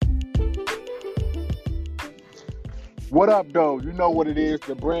What up, though? You know what it is,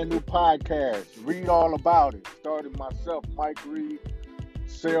 the brand new podcast. Read all about it. Starting myself, Mike Reed,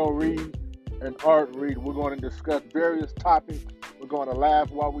 Sale Reed, and Art Reed. We're going to discuss various topics. We're going to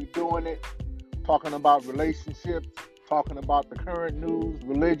laugh while we're doing it, talking about relationships, talking about the current news,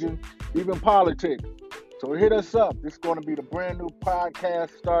 religion, even politics. So hit us up. This is going to be the brand new podcast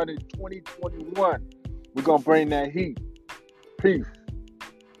starting 2021. We're going to bring that heat. Peace.